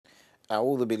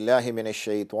أعوذ بالله من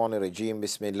الشيطان الرجيم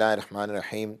بسم الله الرحمن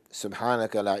الرحيم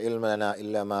سبحانك لا علم لنا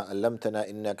إلا ما علمتنا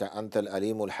إنك أنت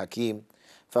العليم الحكيم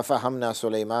ففهمنا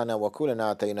سليمان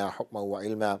وكلنا آتينا حكما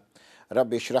وعلما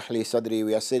رب اشرح لي صدري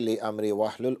ويسر لي أمري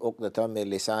واحلل عقدة من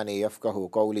لساني يفقه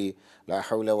قولي لا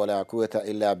حول ولا قوة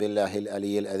إلا بالله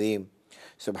العلي العظيم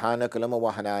سبحانك لما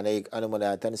وحنا عليك أنا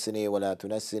لا تنسني ولا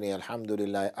تنسني الحمد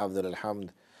لله أفضل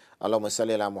الحمد اللهم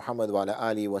صل على محمد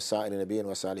وعلى آله وسائر النبيين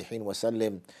والصالحين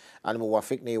وسلم أن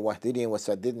وفقني واهدني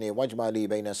وسددني واجمع لي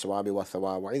بين الصواب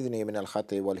والثواب وعذني من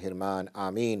الخطأ والهرمان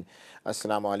آمين.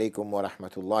 Assalamu alaikum wa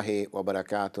rahmatullahi wa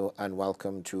barakatuh, and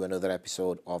welcome to another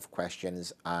episode of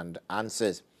Questions and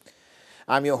Answers.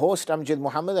 I'm your host Amjad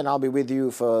Muhammad, and I'll be with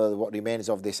you for what remains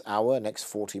of this hour, next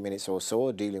 40 minutes or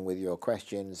so, dealing with your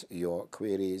questions, your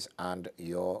queries and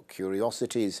your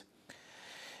curiosities.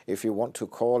 If you want to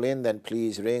call in, then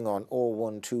please ring on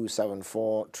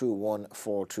 01274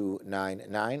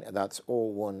 214299. That's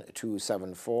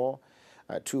 01274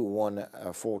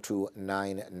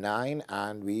 214299,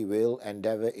 and we will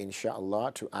endeavor,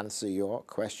 inshallah, to answer your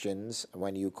questions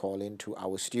when you call into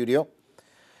our studio.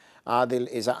 Adil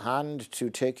is at hand to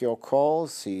take your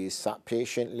calls. He sat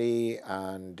patiently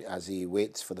and as he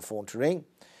waits for the phone to ring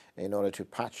in order to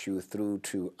patch you through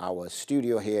to our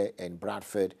studio here in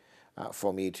Bradford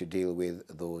for me to deal with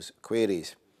those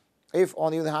queries. If,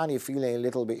 on the other hand, you're feeling a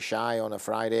little bit shy on a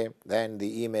Friday, then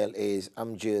the email is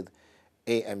amjad@alkhair,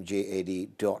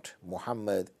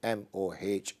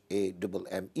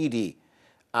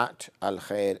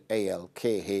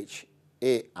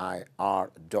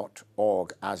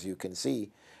 alkhair.org, as you can see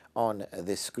on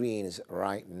the screens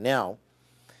right now.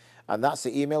 And that's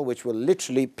the email which will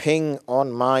literally ping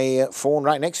on my phone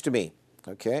right next to me,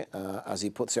 okay, as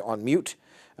he puts it on mute.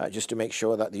 Just to make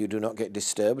sure that you do not get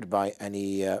disturbed by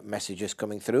any messages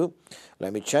coming through.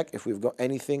 Let me check if we've got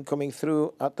anything coming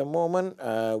through at the moment.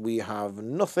 We have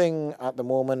nothing at the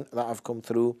moment that have come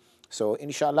through. So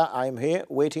inshallah, I'm here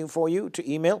waiting for you to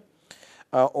email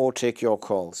or take your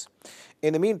calls.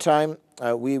 In the meantime,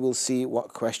 we will see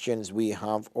what questions we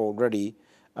have already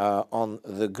on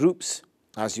the groups.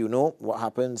 As you know, what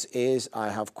happens is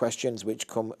I have questions which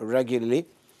come regularly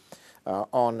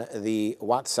on the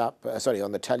WhatsApp,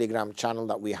 on the Telegram channel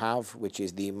that we have, which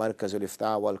is the Markazul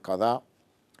Ifta wal Qada.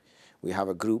 We have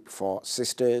a group for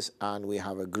sisters and we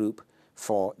have a group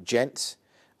for gents,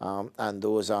 and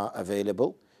those are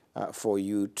available for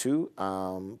you to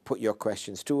put your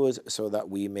questions to us so that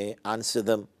we may answer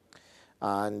them.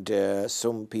 And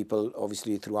some people,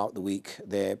 obviously, throughout the week,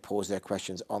 they pose their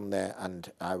questions on there,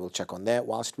 and I will check on there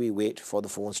whilst we wait for the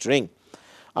phones to ring.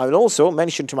 I will also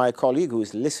mention to my colleague who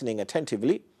is listening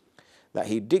attentively that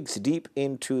he digs deep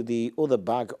into the other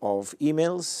bag of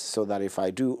emails so that if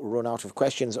I do run out of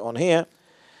questions on here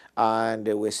and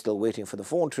we're still waiting for the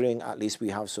phone to ring, at least we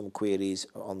have some queries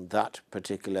on that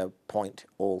particular point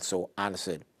also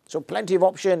answered. So plenty of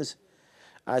options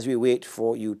as we wait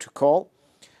for you to call.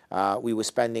 We were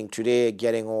spending today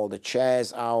getting all the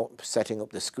chairs out, setting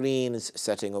up the screens,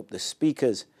 setting up the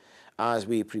speakers as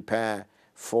we prepare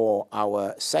for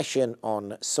our session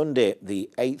on Sunday, the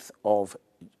 8th of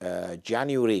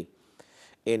January,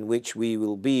 in which we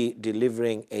will be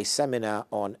delivering a seminar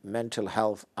on mental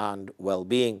health and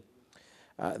well-being.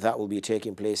 That will be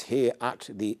taking place here at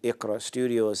the Iqra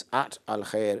Studios at Al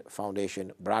Khair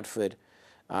Foundation, Bradford,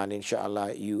 and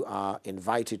inshallah you are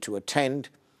invited to attend.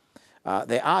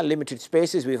 There are limited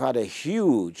spaces. We've had a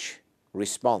huge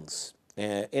response.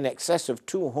 In excess of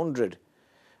 200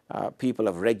 people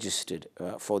have registered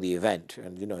for the event,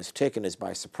 and it's taken us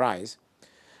by surprise.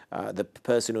 The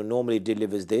person who normally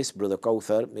delivers this, Brother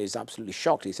Kauthar, is absolutely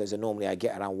shocked. He says that normally I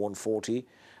get around 140,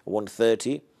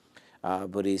 130,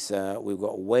 but we've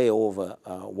got way over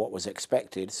what was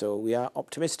expected. So we are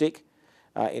optimistic,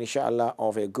 inshallah,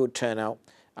 of a good turnout,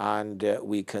 and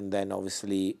we can then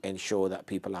obviously ensure that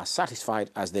people are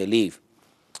satisfied as they leave.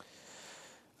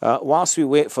 Whilst we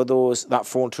wait for that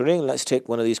phone to ring, let's take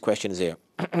one of these questions here.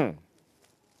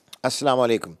 Assalamu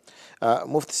alaikum.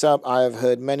 Mufti Sahib, I have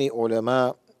heard many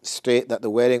ulama state that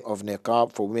the wearing of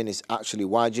niqab for women is actually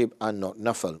wajib and not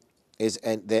nafal. Is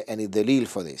there any dalil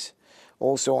for this?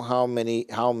 Also, how may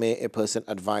a person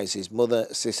advise his mother,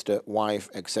 sister, wife,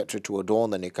 etc. to adorn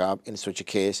the niqab in such a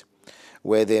case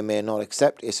where they may not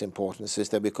accept its importance as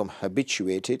they become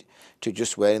habituated to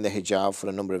just wearing the hijab for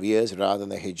a number of years rather than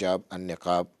the hijab and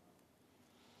niqab?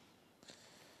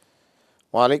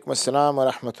 Wa alaikum assalam wa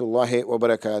rahmatullahi wa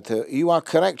barakatuh. You are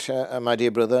correct, my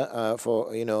dear brother,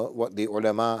 for what the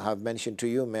ulama have mentioned to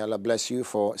you. May Allah bless you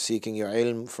for seeking your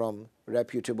ilm from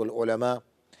reputable ulama.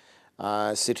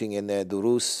 sitting in their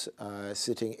durus,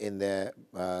 sitting in their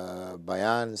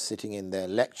bayans, sitting in their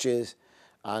lectures,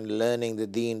 and learning the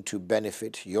deen to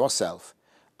benefit yourself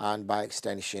and by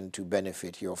extension to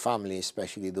benefit your family,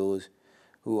 especially those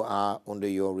who are under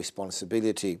your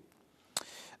responsibility.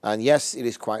 And yes, it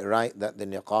is quite right that the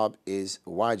niqab is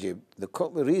wajib.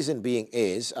 The reason being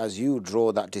is, as you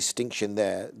draw that distinction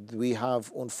there, we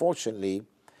have unfortunately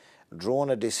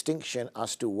drawn a distinction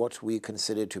as to what we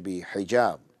consider to be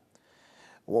hijab.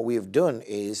 What we have done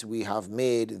is we have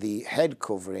made the head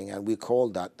covering and we call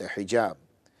that the hijab.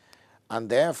 And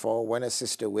therefore, when a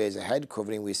sister wears a head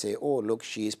covering, we say, oh, look,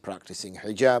 she is practicing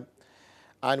hijab.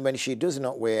 And when she does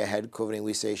not wear a head covering,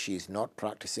 we say she's not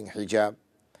practicing hijab.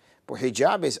 But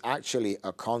hijab is actually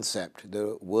a concept.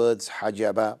 The words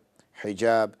hajaba,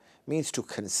 hijab, means to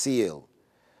conceal,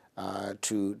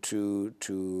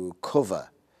 to cover,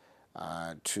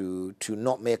 to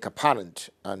not make apparent,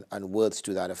 and words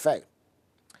to that effect.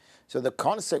 So the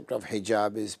concept of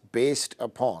hijab is based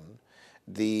upon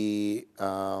the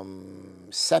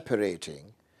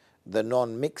separating, the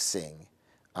non-mixing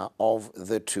of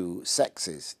the two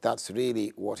sexes. That's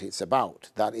really what it's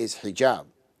about. That is hijab.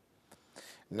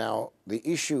 Now, the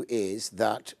issue is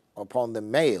that upon the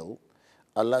male,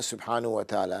 Allah subhanahu wa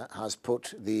ta'ala has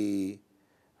put the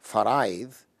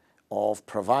faraid of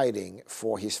providing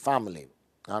for his family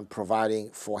and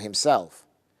providing for himself.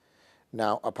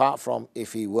 Now, apart from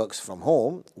if he works from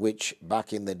home, which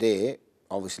back in the day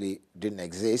obviously didn't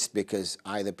exist because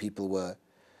either people were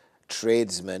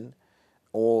tradesmen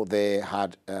or they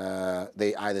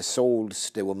either sold,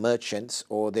 they were merchants,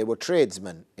 or they were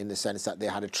tradesmen in the sense that they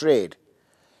had a trade.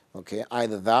 Okay,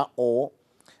 either that or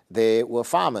they were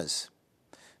farmers.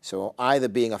 So either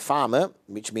being a farmer,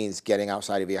 which means getting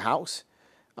outside of your house,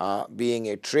 being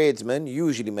a tradesman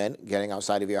usually meant getting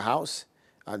outside of your house,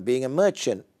 and being a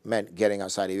merchant meant getting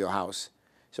outside of your house.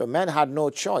 So men had no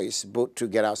choice but to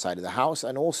get outside of the house,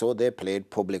 and also they played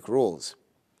public roles.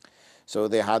 So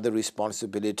they had the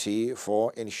responsibility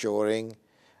for ensuring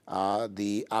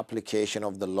the application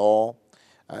of the law.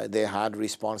 They had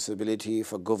responsibility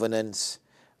for governance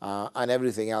and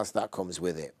everything else that comes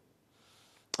with it.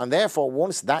 And therefore,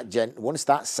 once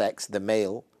that sex, the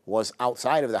male, was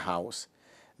outside of the house,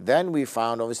 then we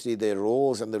found obviously the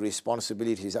roles and the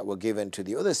responsibilities that were given to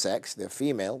the other sex, the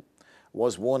female,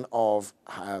 was one of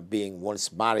being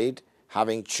once married,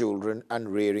 having children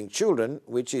and rearing children,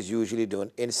 which is usually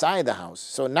done inside the house.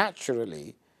 So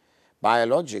naturally,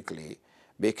 biologically,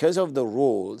 because of the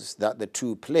roles that the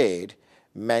two played,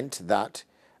 meant that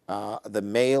the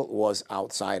male was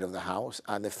outside of the house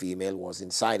and the female was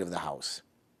inside of the house.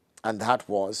 And that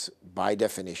was, by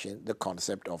definition, the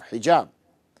concept of hijab.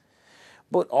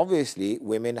 But obviously,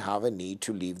 women have a need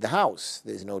to leave the house.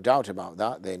 There's no doubt about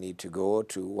that. They need to go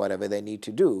to whatever they need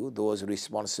to do, those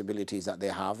responsibilities that they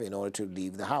have in order to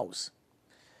leave the house.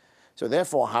 So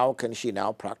therefore, how can she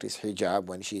now practice hijab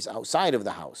when she's outside of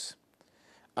the house?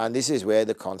 And this is where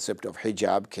the concept of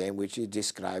hijab came, which is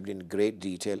described in great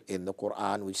detail in the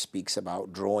Quran, which speaks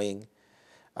about drawing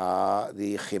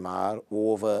the khimar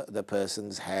over the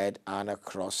person's head and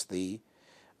across the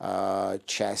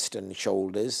chest and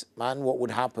shoulders. And what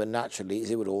would happen naturally is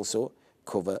it would also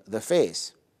cover the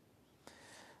face.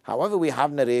 However, we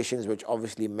have narrations which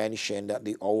obviously mention that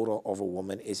the aura of a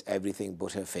woman is everything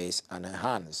but her face and her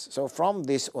hands. So from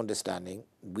this understanding,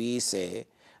 we say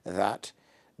that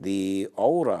the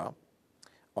aura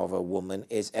of a woman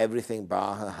is everything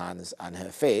but her hands and her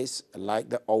face, like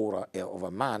the aura of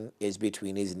a man is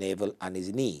between his navel and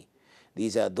his knee.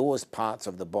 These are those parts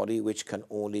of the body which can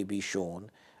only be shown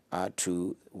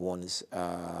to one's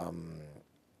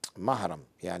mahram.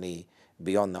 Yani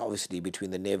beyond that, obviously,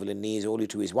 between the navel and knee is only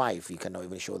to his wife. He cannot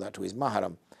even show that to his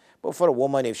mahram. But for a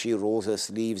woman, if she rolls her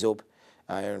sleeves up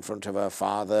in front of her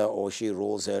father, or she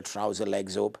rolls her trouser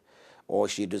legs up, or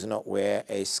she does not wear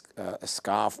a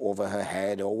scarf over her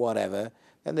head or whatever,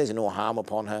 then there's no harm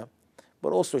upon her.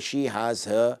 But also she has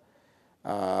her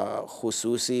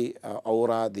khususi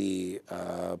aura, the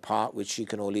part which she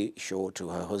can only show to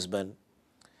her husband.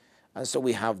 And so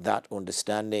we have that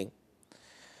understanding.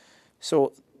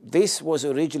 So this was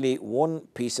originally one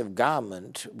piece of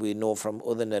garment. We know from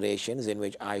other narrations in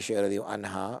which Aisha radiallahu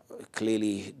anha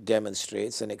clearly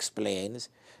demonstrates and explains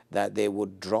that they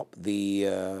would drop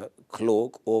the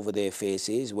cloak over their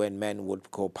faces when men would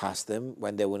go past them,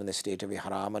 when they were in the state of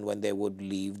ihram, and when they would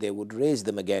leave, they would raise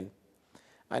them again,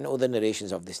 and other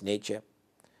narrations of this nature.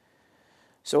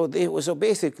 So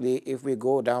basically, if we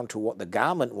go down to what the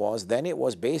garment was, then it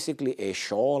was basically a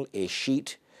shawl, a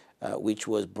sheet, which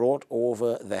was brought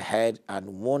over the head,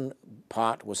 and one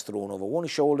part was thrown over one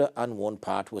shoulder and one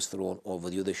part was thrown over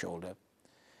the other shoulder.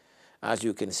 As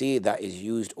you can see, that is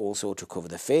used also to cover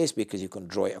the face, because you can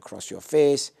draw it across your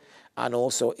face, and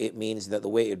also it means that the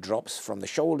way it drops from the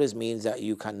shoulders means that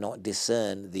you cannot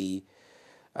discern the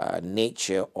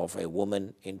nature of a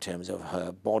woman in terms of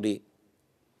her body.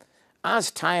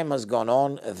 As time has gone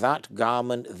on, that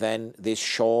garment, then this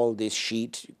shawl, this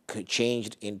sheet,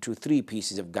 changed into three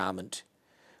pieces of garment.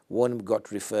 One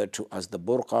got referred to as the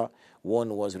burqa,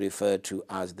 one was referred to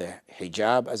as the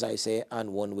hijab, as I say,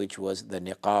 and one which was the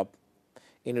niqab.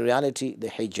 In reality, the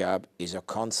hijab is a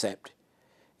concept.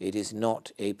 It is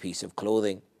not a piece of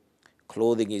clothing.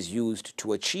 Clothing is used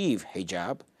to achieve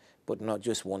hijab, but not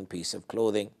just one piece of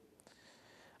clothing.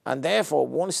 And therefore,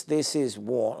 once this is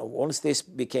worn, once this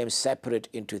became separate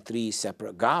into three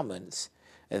separate garments,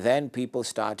 then people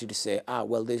started to say,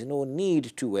 well, there's no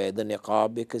need to wear the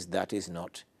niqab because that is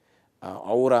not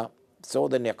awra. So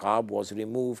the niqab was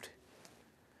removed.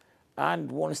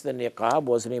 And once the niqab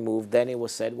was removed, then it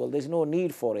was said, well, there's no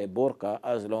need for a burqa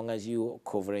as long as you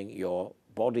are covering your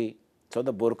body. So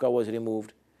the burqa was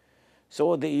removed.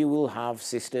 So that you will have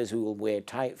sisters who will wear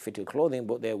tight-fitted clothing,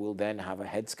 but they will then have a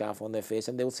headscarf on their face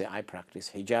and they will say, I practice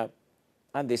hijab.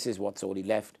 And this is what's only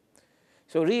left.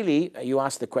 So really, you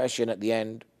ask the question at the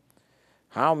end,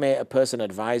 how may a person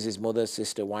advise his mother,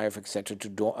 sister, wife, etc.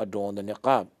 to adorn the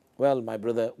niqab? Well, my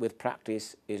brother, with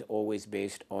practice is always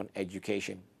based on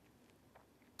education.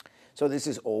 So this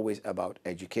is always about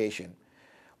education.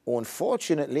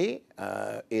 Unfortunately,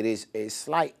 it is a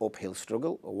slight uphill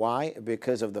struggle. Why?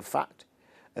 Because of the fact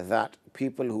that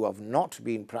people who have not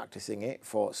been practicing it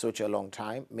for such a long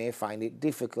time may find it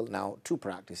difficult now to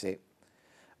practice it.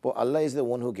 But Allah is the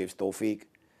one who gives tawfiq.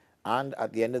 And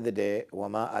at the end of the day,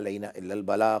 وَمَا عَلَيْنَا إِلَّا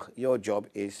الْبَلَاغِ, your job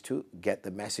is to get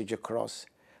the message across,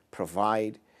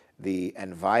 provide the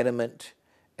environment.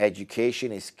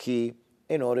 Education is key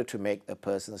in order to make a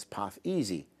person's path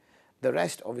easy. The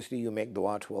rest, obviously, you make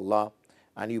dua to Allah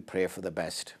and you pray for the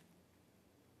best.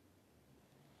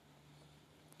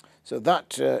 So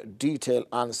that detailed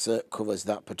answer covers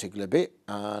that particular bit,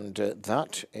 and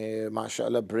that,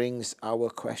 mashallah, brings our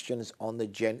questions on the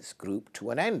gents group to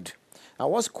an end.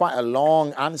 That was quite a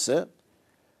long answer.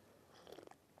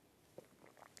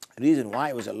 The reason why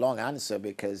it was a long answer,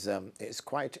 because it's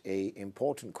quite an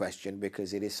important question,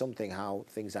 because it is something how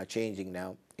things are changing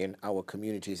now in our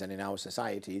communities and in our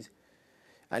societies.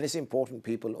 And it's important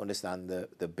people understand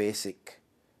the basic,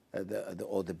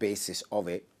 the basis of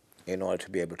it in order to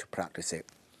be able to practice it.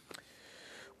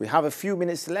 We have a few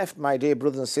minutes left, my dear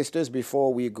brothers and sisters,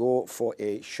 before we go for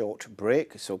a short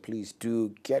break. So please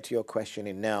do get your question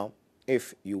in now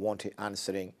if you want it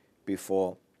answering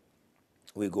before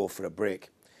we go for a break.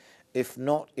 If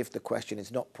not, if the question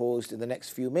is not posed in the next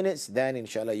few minutes, then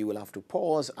inshallah you will have to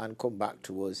pause and come back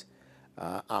to us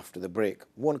after the break.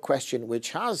 One question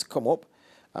which has come up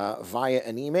via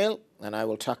an email, and I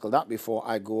will tackle that before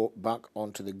I go back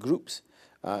onto the groups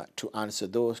to answer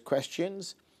those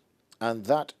questions, and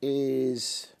that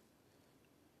is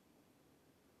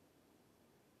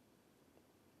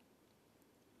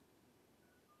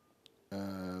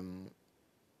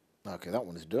okay, that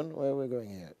one is done. Where are we going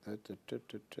here?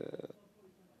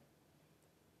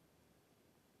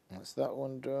 That's that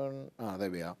one done.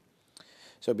 There we are.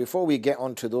 So before we get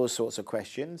on to those sorts of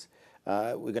questions,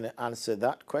 we're going to answer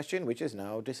that question, which has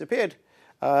now disappeared.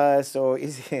 So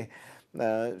is it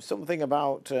something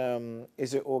about,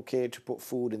 is it okay to put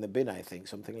food in the bin, I think,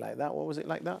 something like that. What was it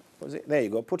like that? What was it? There you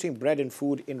go, putting bread and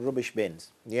food in rubbish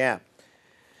bins. Yeah.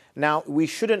 Now, we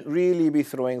shouldn't really be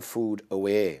throwing food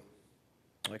away.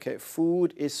 Okay,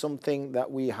 food is something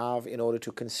that we have in order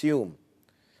to consume.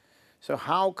 So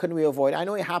how can we avoid, I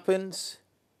know it happens,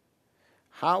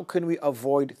 how can we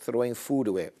avoid throwing food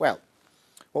away? Well,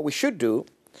 what we should do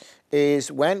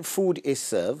is when food is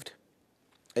served,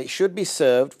 it should be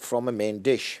served from a main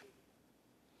dish.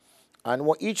 And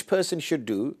what each person should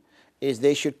do is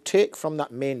they should take from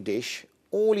that main dish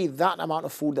only that amount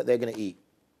of food that they're going to eat.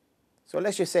 So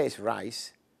let's just say it's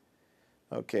rice,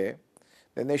 okay,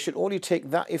 then they should only take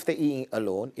that, if they're eating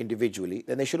alone, individually,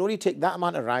 then they should only take that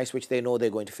amount of rice which they know they're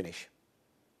going to finish.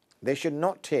 They should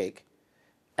not take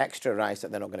extra rice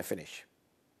that they're not going to finish.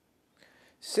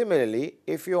 Similarly,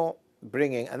 if you're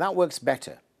bringing, and that works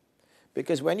better,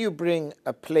 because when you bring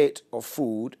a plate of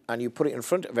food and you put it in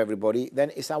front of everybody,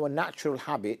 then it's our natural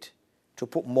habit to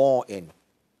put more in.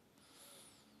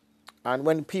 And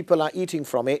when people are eating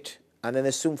from it, and then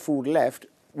there's some food left,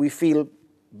 we feel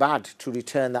bad to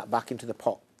return that back into the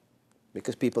pot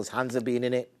because people's hands have been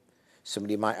in it.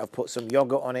 Somebody might have put some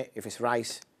yogurt on it if it's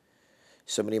rice.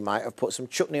 Somebody might have put some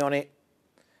chutney on it,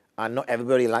 and not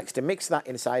everybody likes to mix that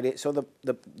inside it, so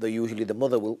usually the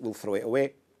mother will throw it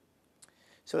away.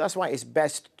 So that's why it's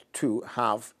best to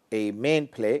have a main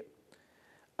plate,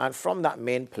 and from that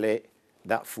main plate,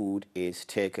 that food is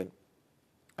taken,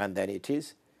 and then it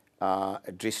is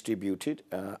distributed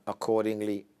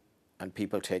accordingly, and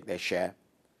people take their share.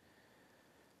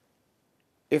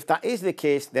 If that is the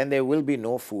case, then there will be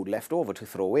no food left over to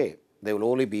throw away. There will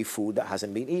only be food that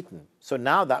hasn't been eaten. So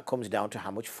now that comes down to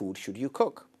how much food should you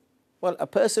cook. Well, a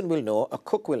person will know, a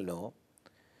cook will know,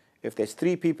 if there's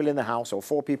 3 people in the house or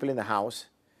 4 people in the house,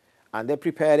 and they're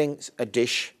preparing a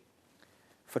dish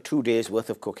for 2 days worth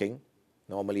of cooking.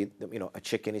 Normally, a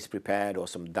chicken is prepared or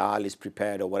some dal is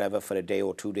prepared or whatever for a day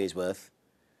or 2 days worth.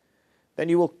 Then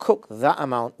you will cook that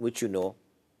amount which you know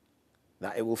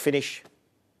that it will finish.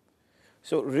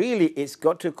 So really, it's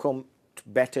got to come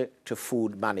better to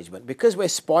food management. Because we're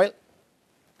spoiled,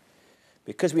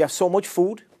 because we have so much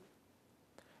food,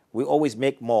 we always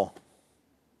make more.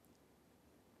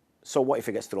 So what if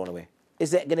it gets thrown away?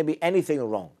 Is there going to be anything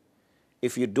wrong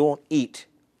if you don't eat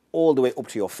all the way up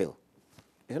to your fill?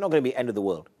 It's not going to be the end of the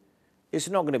world. It's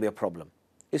not going to be a problem.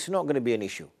 It's not going to be an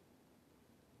issue.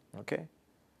 Okay?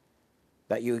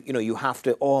 That you have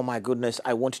to, oh my goodness,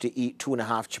 I wanted to eat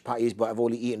 2.5 chapatis, but I've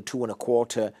only eaten 2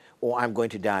 1/4, or I'm going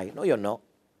to die. No, you're not.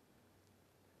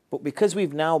 But because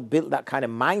we've now built that kind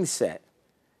of mindset,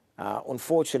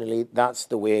 unfortunately, that's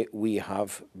the way we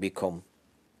have become.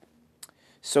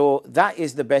 So that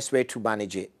is the best way to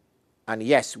manage it. And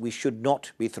yes, we should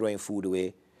not be throwing food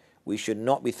away. We should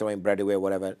not be throwing bread away or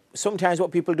whatever. Sometimes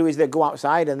what people do is they go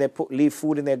outside and they leave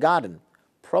food in their garden.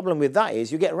 Problem with that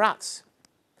is you get rats.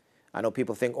 I know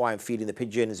people think, oh, I'm feeding the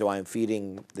pigeons or I'm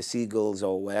feeding the seagulls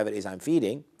or whatever it is I'm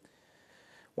feeding.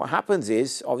 What happens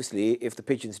is, obviously, if the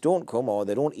pigeons don't come or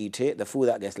they don't eat it, the food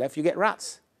that gets left, you get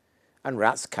rats. And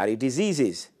rats carry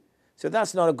diseases. So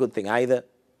that's not a good thing either.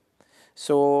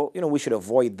 So, we should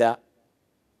avoid that.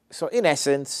 So in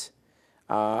essence,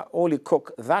 only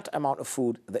cook that amount of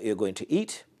food that you're going to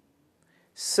eat.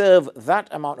 Serve that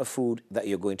amount of food that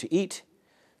you're going to eat.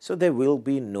 So there will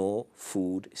be no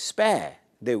food spare.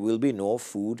 There will be no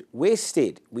food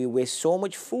wasted. We waste so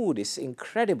much food. It's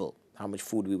incredible how much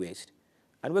food we waste.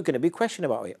 And we're going to be questioned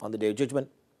about it on the Day of Judgment.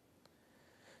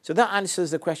 So that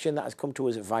answers the question that has come to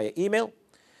us via email.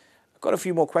 I've got a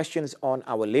few more questions on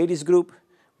our ladies group,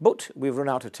 but we've run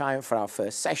out of time for our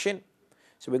first session.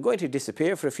 So we're going to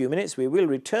disappear for a few minutes. We will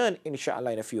return,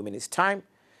 inshallah, in a few minutes' time.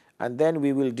 And then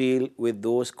we will deal with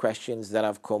those questions that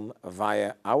have come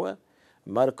via our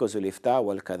Markazul Ifta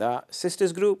wal Qada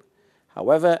Sisters group.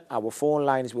 However, our phone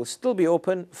lines will still be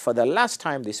open for the last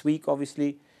time this week,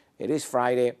 obviously. It is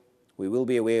Friday. We will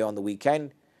be away on the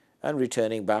weekend and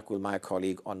returning back with my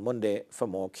colleague on Monday for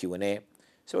more Q&A.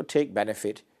 So take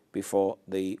benefit before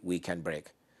the weekend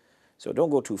break. So don't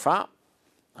go too far.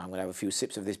 I'm going to have a few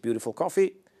sips of this beautiful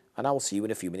coffee, and I will see you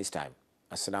in a few minutes' time.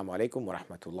 Assalamu alaikum wa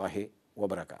rahmatullahi wa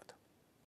barakatuh.